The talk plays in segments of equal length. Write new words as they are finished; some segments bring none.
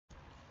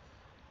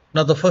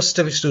Now the first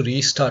step is to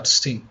restart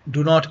Steam.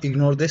 Do not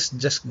ignore this.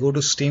 Just go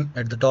to Steam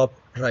at the top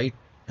right,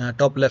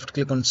 top left,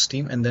 click on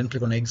Steam and then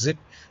click on exit.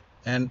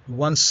 And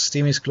once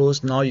Steam is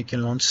closed, now you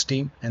can launch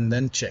Steam and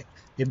then check.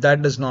 If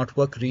that does not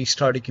work,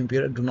 restart your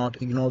computer. Do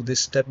not ignore this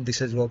step. This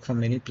has worked for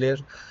many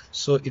players,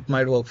 so it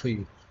might work for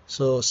you.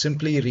 So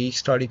simply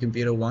restart your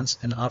computer once,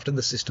 and after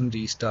the system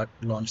restart,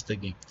 launch the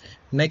game.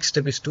 Next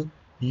step is to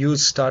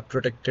use start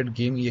protected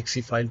game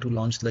exe file to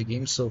launch the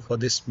game. So for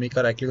this, make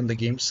a right click on the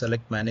game,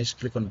 select manage,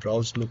 click on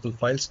browse local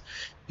files.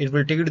 It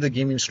will take you to the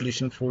game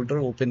installation folder.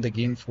 Open the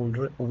game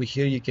folder. Over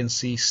here you can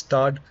see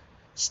start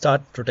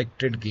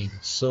protected game.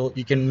 So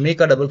you can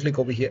make a double click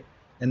over here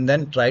and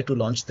then try to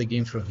launch the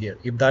game from here.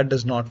 If that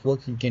does not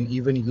work, you can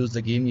even use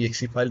the game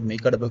exe file,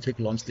 make a double click,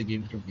 launch the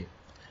game from here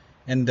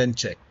and then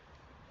check.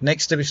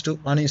 Next step is to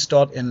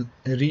uninstall and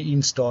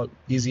reinstall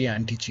easy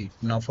anti-cheat.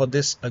 Now for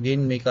this,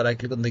 again make a right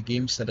click on the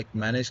game, select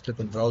manage,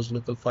 click on browse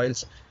local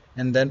files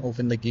and then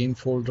open the game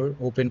folder,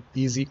 open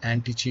easy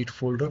anti-cheat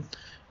folder.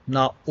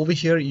 Now over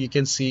here you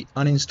can see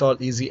uninstall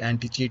easy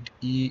anti-cheat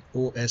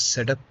EOS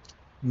setup.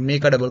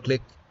 Make a double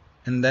click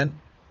and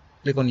then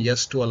click on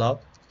yes to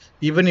allow.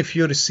 Even if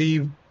you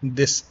receive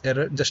this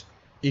error, just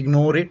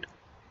ignore it,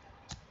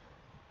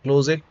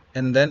 close it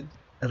and then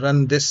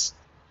run this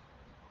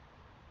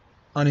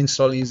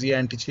uninstall easy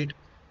anti-cheat.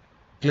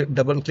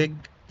 Double click,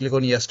 click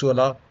on yes to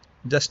allow,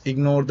 just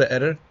ignore the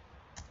error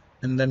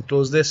and then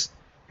close this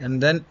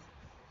and then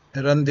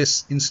run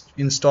this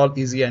install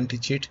easy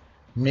anti-cheat.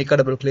 Make a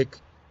double click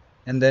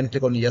and then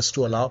click on yes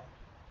to allow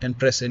and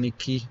press any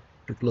key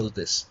to close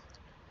this.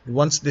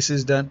 Once this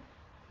is done,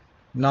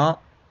 now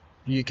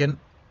you can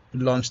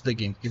launch the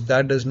game. If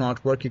that does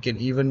not work, you can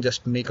even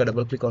just make a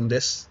double click on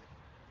this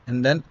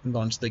and then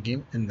launch the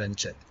game and then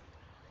check.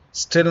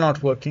 Still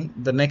not working.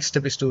 The next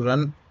step is to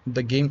run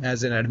the game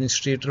as an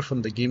administrator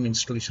from the game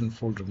installation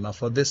folder. Now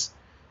for this,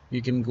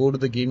 you can go to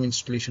the game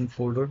installation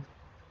folder,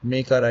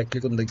 make a right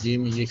click on the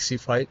game exe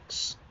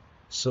files.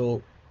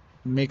 So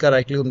make a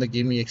right click on the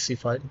game exe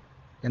file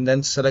and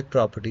then select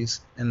properties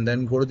and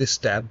then go to this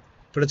tab,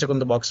 put a check on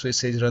the box where it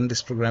says run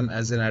this program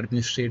as an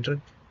administrator,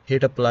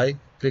 hit apply,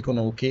 click on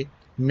OK,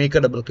 make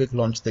a double click,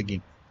 launch the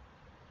game.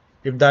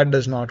 If that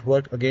does not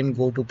work, again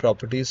go to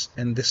properties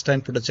and this time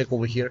put a check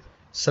over here,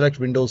 select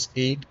Windows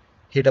 8,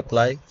 hit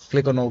apply,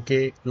 click on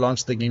OK,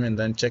 launch the game and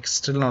then check.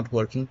 Still not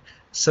working.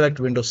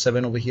 Select Windows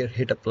 7 over here,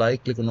 hit apply,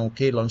 click on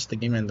OK, launch the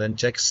game and then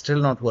check. Still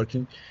not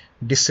working.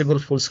 Disable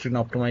full screen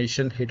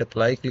optimization, hit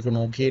apply, click on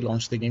OK,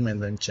 launch the game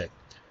and then check.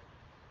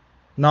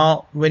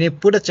 Now when you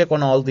put a check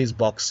on all these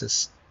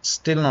boxes,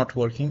 still not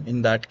working,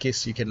 in that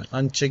case you can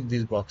uncheck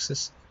these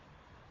boxes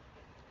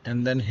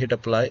and then hit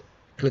apply,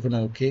 click on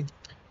OK,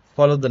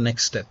 follow the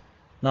next step.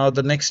 Now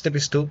the next step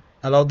is to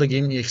allow the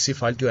game exe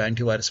file to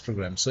antivirus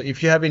program. So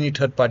if you have any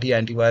third-party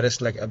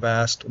antivirus like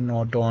Avast,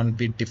 Norton,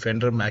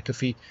 Bitdefender,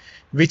 McAfee,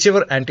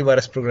 whichever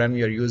antivirus program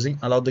you are using,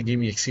 allow the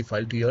game exe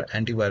file to your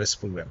antivirus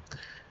program.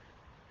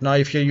 Now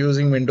if you're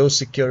using Windows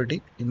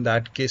security, in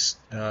that case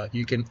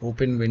you can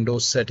open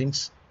Windows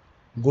settings,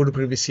 go to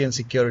privacy and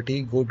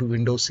security, go to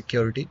Windows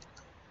security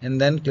and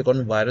then click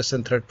on virus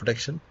and threat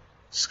protection.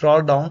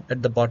 Scroll down,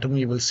 at the bottom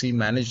you will see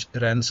manage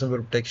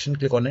ransomware protection.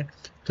 Click on it,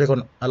 click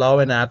on allow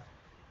an app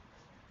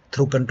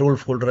through control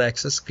folder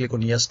access, click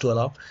on yes to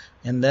allow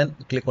and then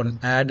click on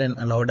add an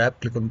allowed app,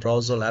 click on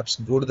browse all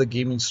apps, go to the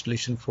game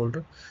installation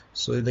folder.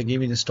 So if the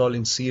game is installed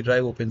in C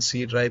drive, open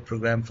C drive,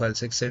 program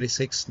files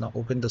x86. Now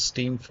open the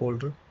Steam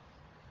folder,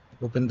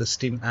 open the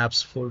Steam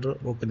apps folder,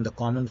 open the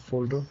common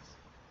folder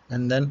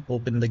and then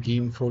open the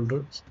game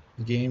folder,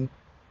 game,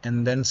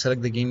 and then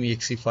select the game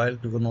exe file,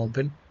 click on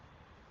open.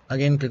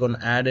 Again click on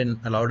add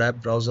an allowed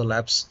app, browse all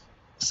apps,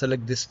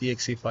 select this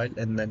exe file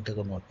and then click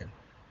on open.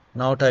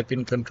 Now type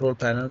in control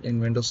panel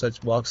in Windows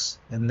search box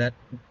and then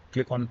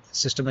click on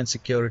system and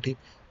security,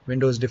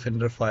 Windows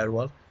Defender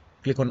Firewall.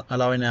 Click on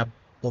allow an app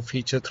or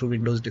feature through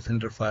Windows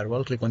Defender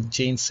Firewall. Click on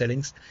change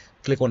settings,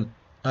 click on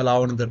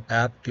allow another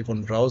app, click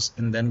on browse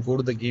and then go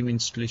to the game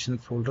installation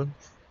folder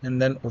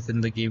and then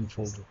open the game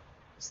folder.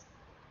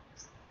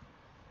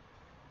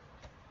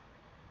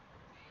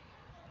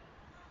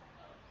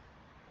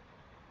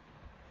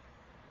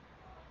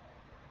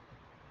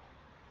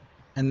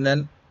 And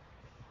then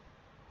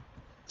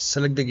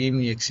select the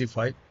game exe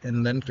file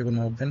and then click on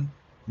open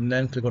and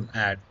then click on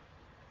add.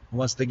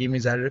 Once the game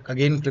is added,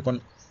 again click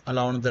on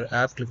allow another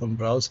app, click on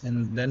browse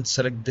and then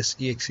select this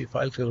exe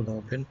file, click on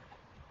open,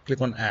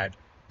 click on add.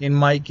 In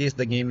my case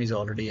the game is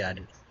already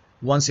added.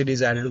 Once it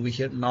is added over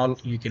here, now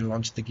you can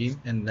launch the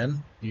game and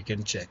then you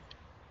can check.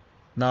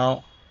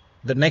 Now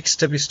the next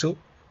step is to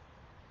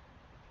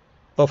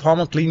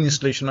perform a clean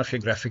installation of your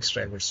graphics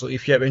driver. So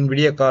if you have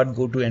NVIDIA card,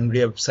 go to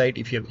NVIDIA website.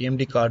 If you have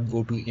AMD card,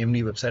 go to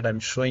AMD website.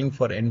 I'm showing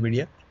for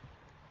NVIDIA.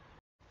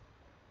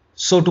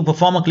 So to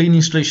perform a clean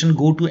installation,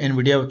 go to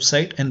NVIDIA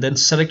website and then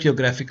select your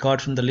graphic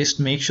card from the list.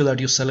 Make sure that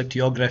you select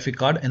your graphic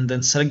card and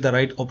then select the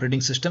right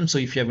operating system. So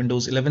if you have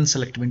Windows 11,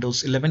 select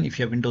Windows 11. If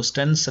you have Windows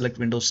 10, select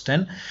Windows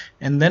 10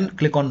 and then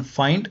click on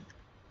find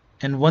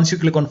and once you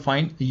click on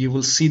find, you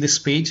will see this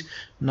page.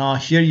 Now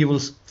here you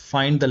will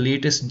find the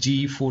latest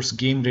GeForce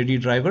game ready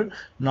driver.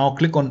 Now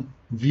click on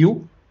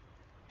view,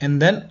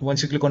 and then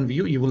once you click on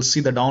view, you will see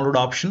the download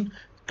option.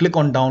 Click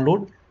on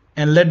download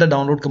and let the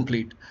download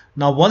complete.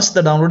 Now once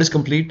the download is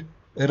complete,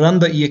 run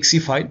the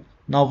exe file.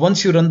 Now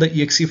once you run the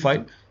exe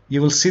file,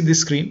 you will see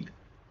this screen.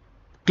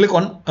 Click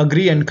on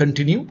agree and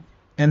continue,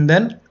 and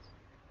then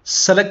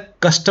select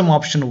custom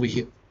option over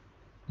here.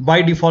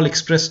 By default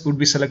express would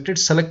be selected.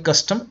 Select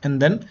custom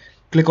and then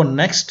click on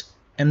next,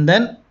 and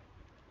then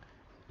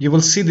you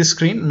will see this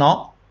screen.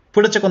 Now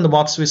put a check on the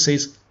box which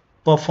says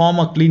perform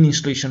a clean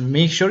installation.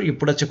 Make sure you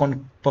put a check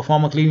on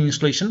perform a clean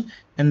installation,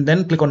 and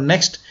then click on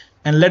next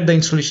and let the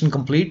installation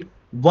complete.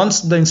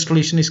 Once the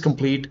installation is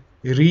complete,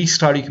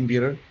 restart your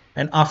computer,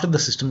 and after the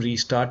system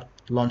restart,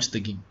 launch the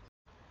game.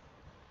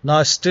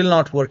 Now still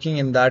not working.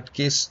 In that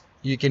case,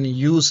 you can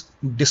use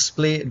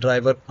Display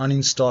Driver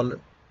Uninstaller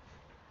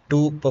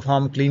to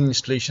perform clean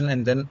installation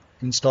and then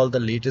install the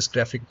latest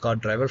graphic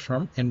card driver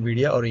from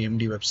NVIDIA or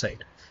AMD website.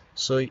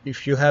 So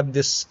if you have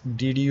this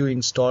DDU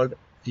installed,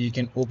 you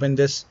can open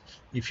this.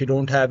 If you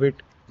don't have it,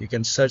 you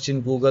can search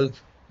in Google,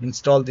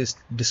 install this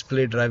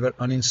Display Driver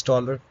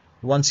Uninstaller.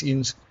 Once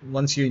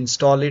you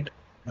install it,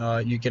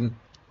 you can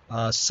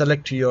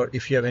select your,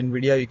 if you have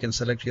NVIDIA, you can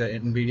select your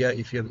NVIDIA.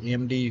 If you have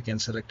AMD, you can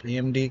select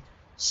AMD.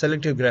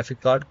 Select your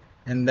graphic card,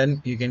 and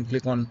then you can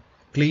click on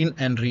clean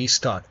and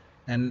restart.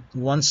 And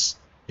once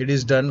it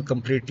is done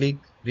completely,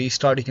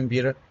 restart your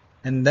computer,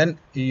 and then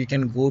you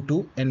can go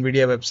to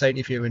NVIDIA website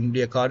if you have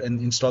NVIDIA card and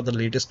install the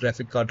latest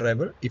graphic card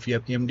driver. If you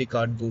have AMD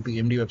card, go to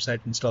AMD website,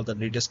 install the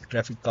latest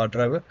graphic card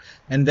driver,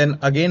 and then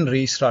again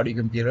restart your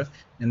computer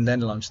and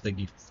then launch the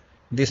game.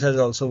 This has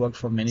also worked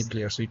for many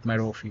players, so it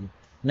might work for you.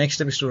 Next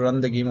step is to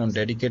run the game on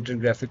dedicated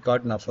graphic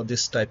card. Now for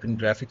this, type in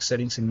graphics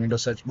settings in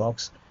Windows search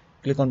box,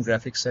 click on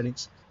graphics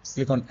settings,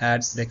 click on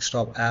add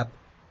desktop app,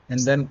 and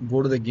then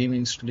go to the game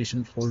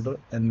installation folder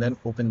and then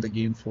open the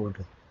game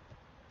folder.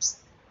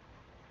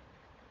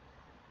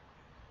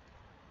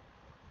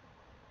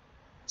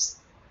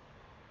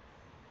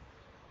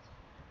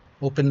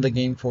 Open the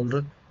game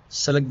folder,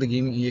 select the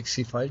game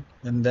exe file,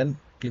 and then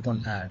click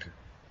on add.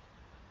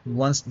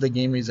 Once the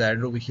game is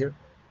added over here,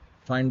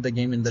 find the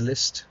game in the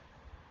list.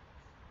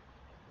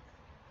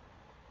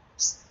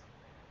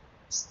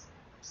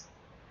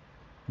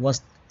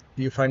 Once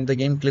you find the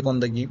game, click on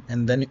the game,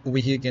 and then over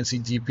here you can see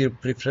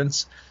GPU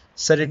preference,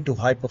 set it to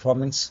high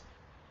performance.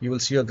 You will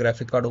see your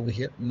graphic card over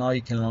here. Now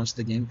you can launch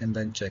the game and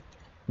then check.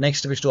 Next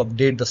step is to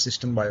update the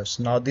system BIOS.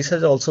 Now this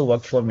has also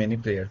worked for many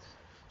players.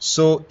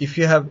 So if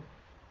you have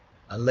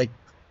like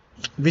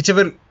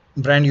whichever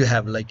brand you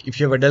have, like if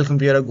you have a Dell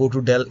computer, go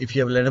to Dell. If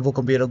you have a Lenovo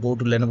computer, go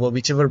to Lenovo.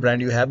 Whichever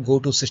brand you have, go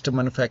to system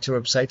manufacturer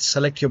website,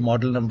 select your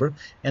model number,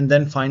 and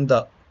then find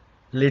the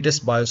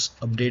latest BIOS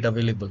update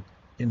available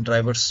in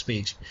drivers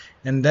page,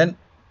 and then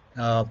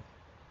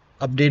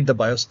update the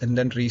BIOS and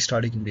then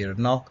restart your computer.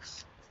 Now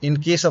in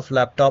case of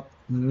laptop,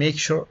 make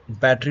sure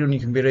battery on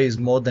your computer is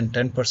more than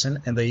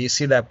 10% and the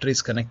AC adapter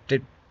is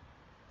connected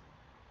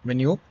when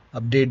you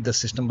update the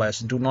system BIOS.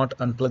 Do not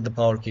unplug the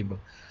power cable.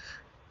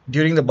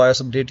 During the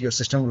BIOS update, your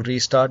system will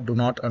restart. Do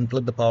not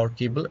unplug the power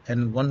cable,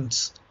 and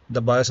once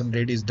the BIOS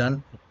update is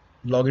done,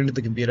 log into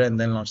the computer and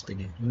then launch the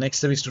game. Next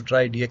step is to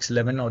try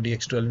DX11 or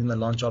DX12 in the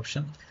launch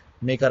option.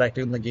 Make a right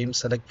click on the game,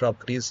 select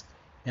properties,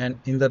 and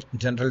in the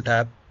general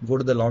tab, go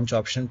to the launch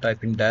option,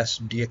 type in dash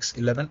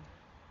DX11,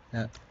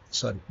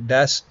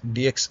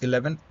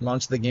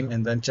 launch the game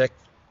and then check.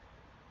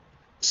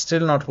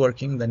 Still not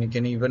working, then you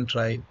can even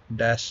try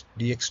dash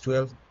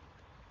DX12,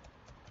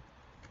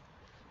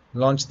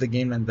 launch the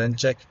game and then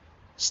check.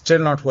 Still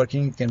not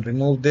working, you can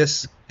remove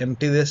this,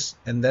 empty this,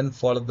 and then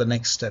follow the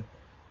next step.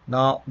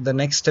 Now the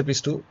next step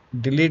is to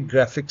delete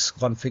graphics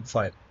config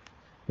file.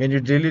 When you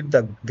delete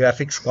the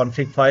graphics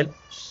config file,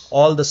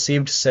 all the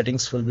saved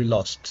settings will be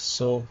lost.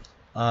 So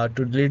to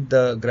delete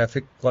the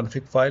graphic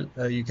config file,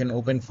 you can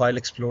open File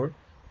Explorer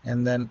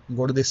and then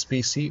go to this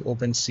PC,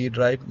 open C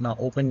drive. Now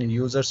open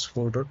users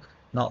folder.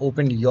 Now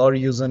open your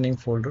username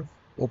folder,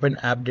 open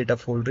app data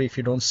folder. If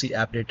you don't see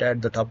app data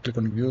at the top, click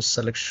on view,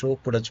 select show,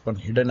 put a check on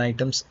hidden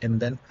items, and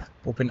then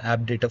open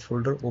app data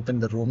folder, open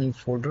the roaming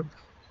folder.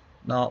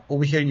 Now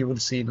over here you will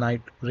see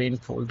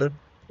NIGHTREIGN folder.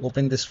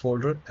 Open this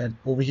folder, and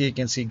over here you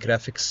can see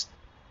graphics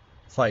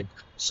file.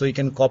 So you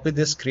can copy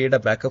this, create a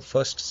backup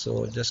first.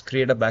 So just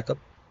create a backup.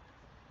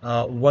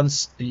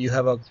 Once you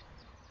have a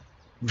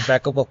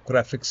backup of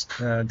graphics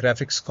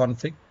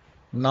config,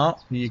 now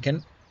you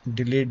can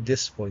delete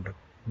this folder.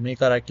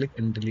 Make a right click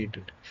and delete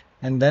it,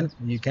 and then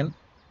you can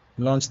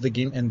launch the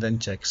game and then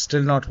check.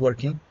 Still not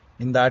working.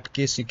 In that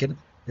case, you can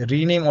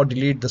rename or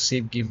delete the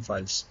save game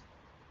files.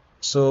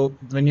 So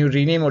when you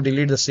rename or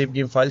delete the save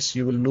game files,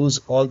 you will lose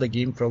all the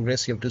game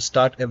progress. You have to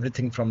start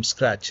everything from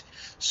scratch.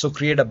 So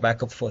create a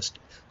backup first.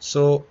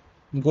 So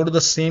go to the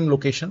same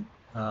location.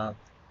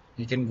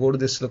 You can go to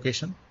this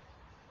location.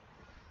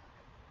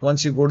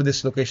 Once you go to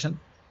this location,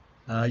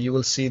 you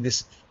will see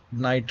this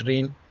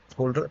NIGHTREIGN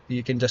folder.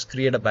 You can just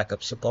create a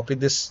backup. So copy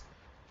this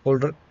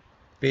folder,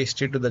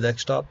 paste it to the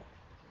desktop,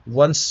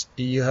 Once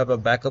you have a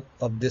backup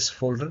of this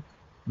folder,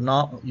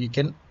 now you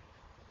can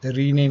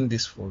rename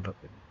this folder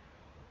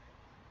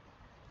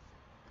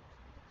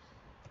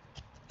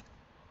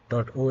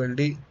 .old,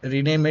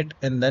 rename it,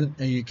 and then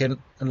you can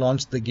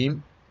launch the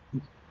game,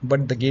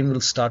 but the game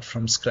will start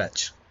from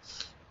scratch.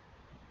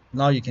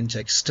 Now you can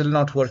check, still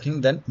not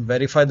working, then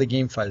verify the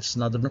game files.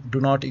 Now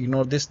do not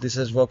ignore this. This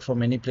has worked for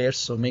many players.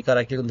 So make a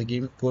right click on the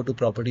game, go to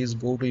properties,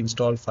 go to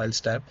install files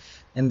tab,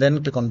 and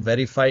then click on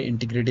verify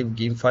integrative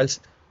game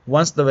files.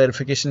 Once the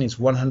verification is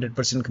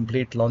 100%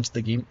 complete, launch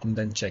the game and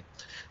then check.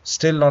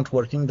 Still not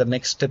working. The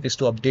next step is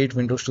to update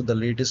Windows to the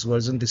latest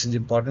version. This is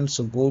important.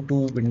 So go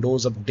to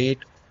Windows Update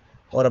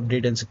or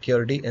Update and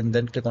Security, and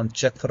then click on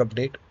check for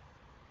update.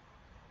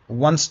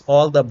 Once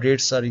all the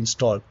updates are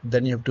installed,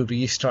 then you have to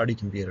restart your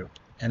computer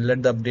and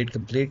let the update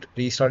complete,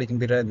 restart your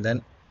computer, and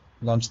then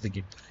launch the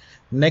game.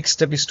 Next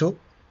step is to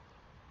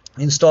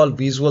install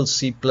Visual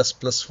C++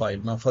 file.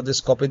 Now for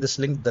this, copy this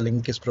link. The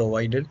link is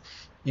provided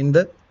in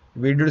the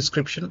video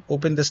description.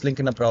 Open this link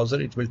in a browser.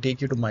 It will take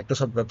you to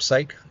Microsoft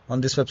website. On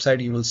this website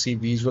you will see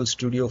Visual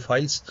Studio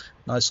files.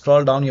 Now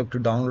scroll down, you have to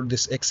download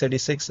this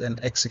x86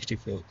 and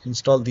x64.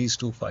 Install these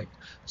two files.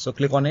 So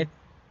click on it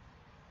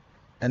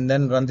and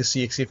then run the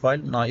exe file.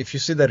 Now if you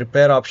see the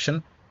repair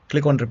option,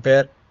 click on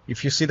repair.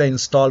 If you see the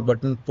install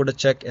button, put a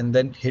check and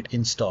then hit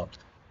install.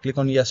 Click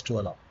on yes to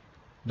allow.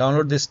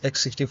 Download this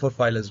x64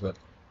 file as well.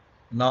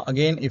 Now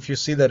again, if you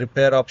see the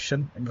repair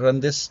option,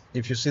 run this.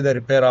 If you see the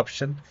repair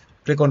option,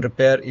 click on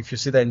repair. If you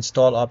see the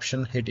install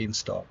option, hit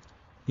install.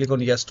 Click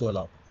on yes to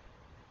allow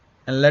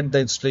and let the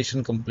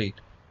installation complete.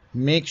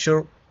 Make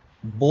sure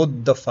both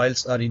the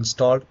files are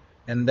installed,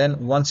 and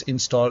then once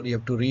installed you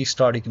have to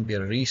restart your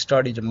computer.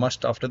 Restart is a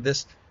must after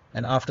this,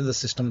 and after the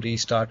system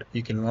restart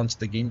you can launch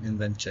the game and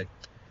then check.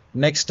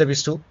 Next step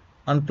is to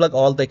unplug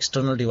all the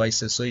external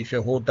devices. So if you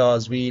have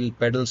HOTAs, wheel,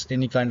 pedals,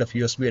 any kind of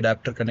USB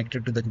adapter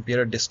connected to the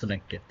computer,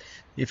 disconnect it.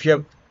 If you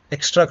have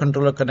extra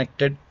controller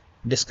connected,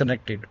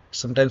 disconnect it.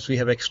 Sometimes we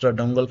have extra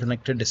dongle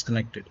connected,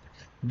 disconnect it.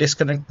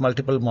 Disconnect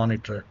multiple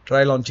monitor.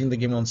 Try launching the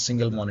game on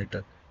single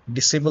monitor.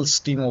 Disable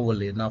Steam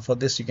overlay. Now for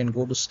this you can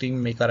go to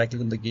Steam, make a right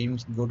click on the game,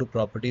 go to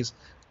properties,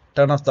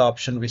 turn off the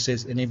option which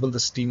says enable the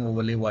Steam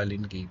overlay while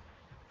in game,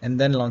 and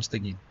then launch the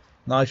game.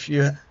 Now if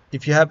you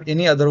have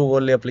any other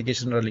overlay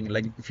application running,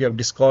 like if you have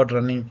Discord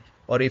running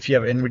or if you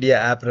have NVIDIA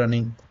app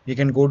running, you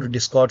can go to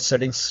Discord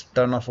settings,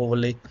 turn off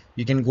overlay.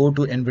 You can go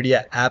to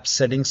NVIDIA app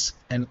settings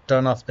and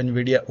turn off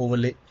NVIDIA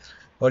overlay,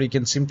 or you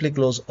can simply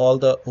close all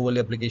the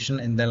overlay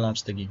application and then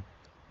launch the game.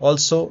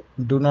 Also,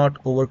 do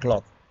not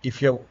overclock.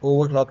 If you have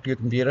overclocked your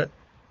computer,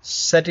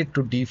 set it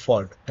to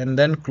default and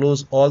then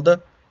close all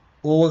the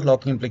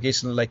overclocking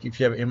application, like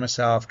if you have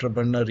MSI,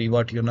 Afterburner,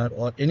 Riva Tuner,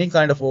 or any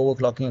kind of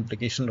overclocking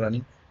application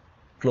running,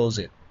 close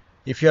it.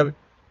 If you have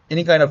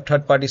any kind of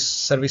third-party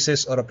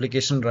services or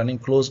application running,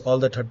 close all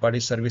the third-party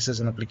services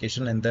and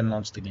application and then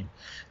launch the game.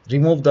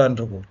 Remove the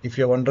underboot. If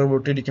you have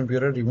underbooted your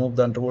computer, remove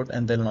the underboot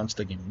and then launch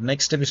the game.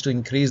 Next step is to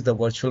increase the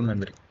virtual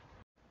memory.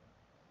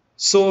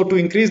 So to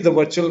increase the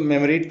virtual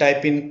memory,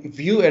 type in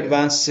View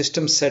Advanced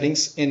System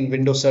Settings in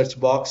Windows search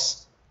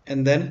box,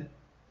 and then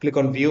click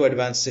on View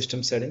Advanced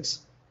System Settings,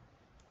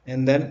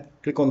 and then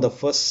click on the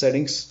first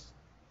settings,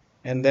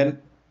 and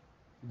then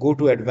go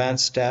to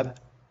Advanced tab,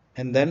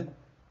 and then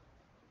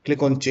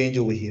click on Change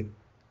over here,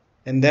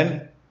 and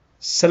then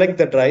select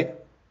the drive.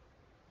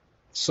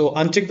 So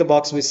uncheck the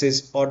box which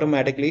says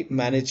automatically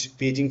manage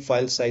paging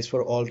file size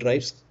for all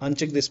drives.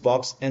 Uncheck this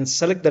box and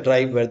select the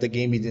drive where the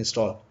game is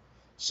installed.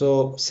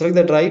 So select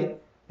the drive,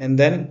 and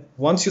then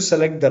once you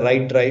select the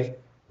right drive,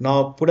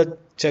 now put a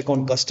check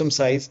on custom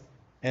size,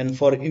 and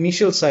for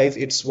initial size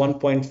it's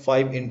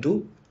 1.5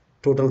 into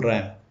total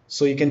RAM.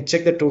 So you can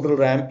check the total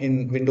RAM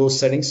in Windows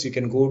settings. You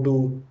can go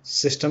to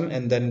system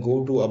and then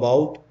go to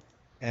about,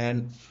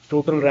 and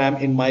total RAM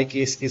in my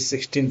case is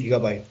 16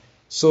 GB.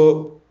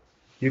 So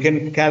you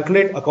can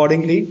calculate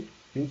accordingly.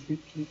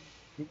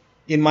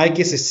 In my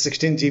case it's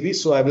 16 GB,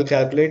 so I will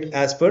calculate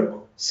as per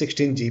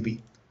 16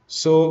 GB.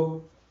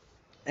 So,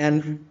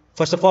 and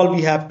first of all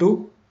we have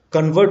to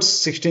convert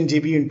 16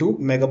 GB into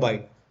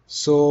megabyte.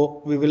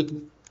 So we will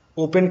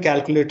open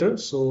calculator.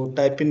 So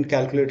type in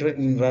calculator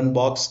in run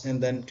box and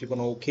then click on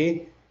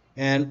OK,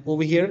 and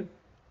over here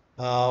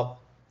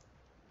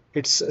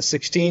it's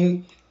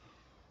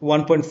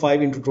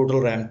 1.5 into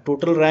total RAM.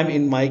 Total RAM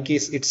in my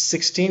case it's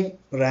 16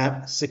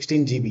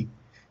 GB.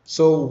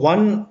 So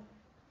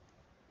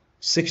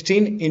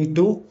 116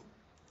 into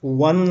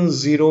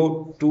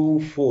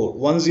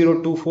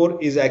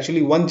 1024 is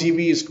actually 1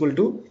 GB is equal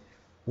to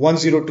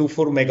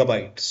 1024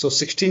 megabyte. So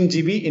 16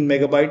 GB in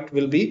megabyte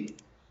will be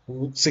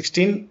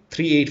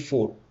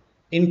 16384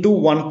 into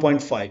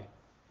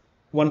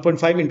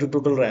 1.5 into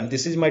total RAM.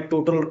 This is my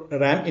total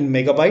RAM in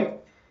megabyte.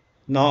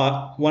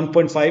 Now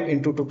 1.5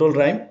 into total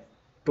RAM,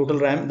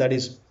 that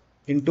is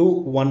into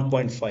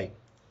 1.5.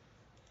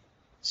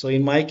 So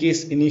in my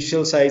case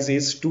initial size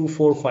is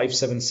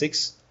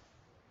 24576,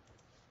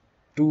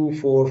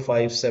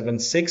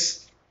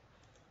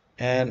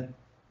 and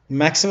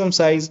maximum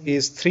size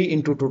is 3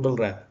 into total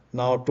RAM.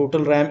 Now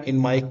total RAM in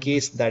my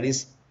case, that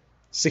is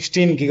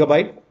 16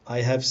 gigabyte.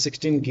 I have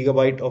 16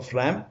 gigabyte of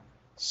RAM.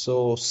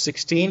 So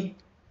 16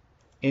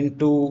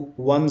 into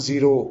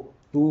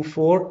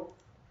 1024,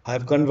 I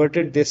have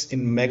converted this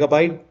in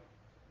megabyte.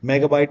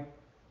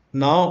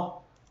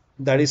 Now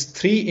that is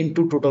 3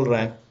 into total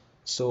RAM.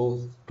 So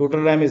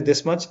total RAM is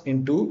this much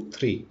into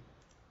 3,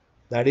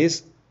 that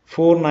is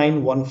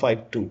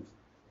 49152.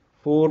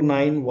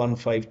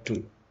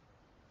 49152.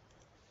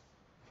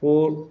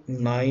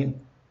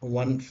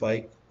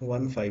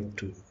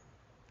 4915152.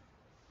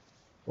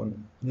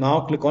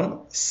 Now click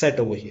on set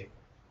over here.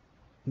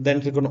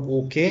 Then click on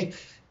OK.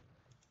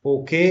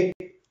 OK.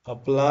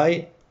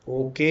 Apply.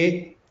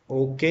 OK.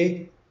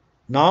 OK.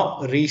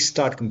 Now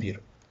restart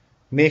computer.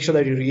 Make sure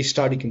that you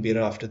restart your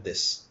computer after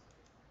this.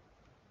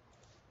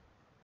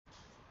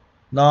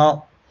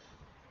 Now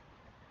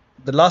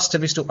the last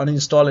step is to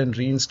uninstall and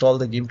reinstall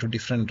the game to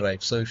different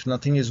drives. So if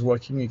nothing is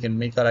working, you can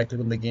make a right click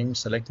on the game,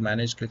 select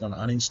manage, click on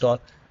uninstall.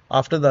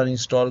 After the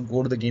uninstall,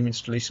 go to the game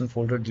installation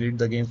folder, delete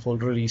the game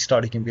folder,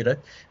 restart your computer,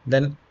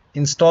 then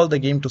install the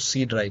game to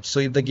C drive. So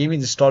if the game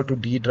is installed to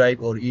D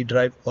drive or E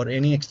drive or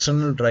any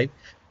external drive,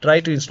 try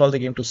to install the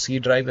game to C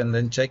drive and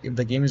then check. If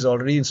the game is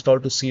already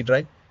installed to C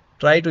drive,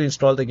 try to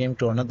install the game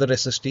to another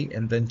SSD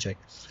and then check.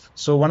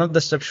 So one of the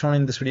steps shown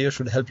in this video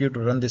should help you to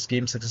run this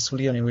game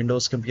successfully on your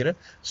Windows computer.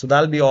 So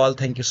that'll be all.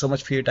 Thank you so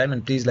much for your time,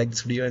 and please like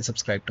this video and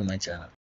subscribe to my channel.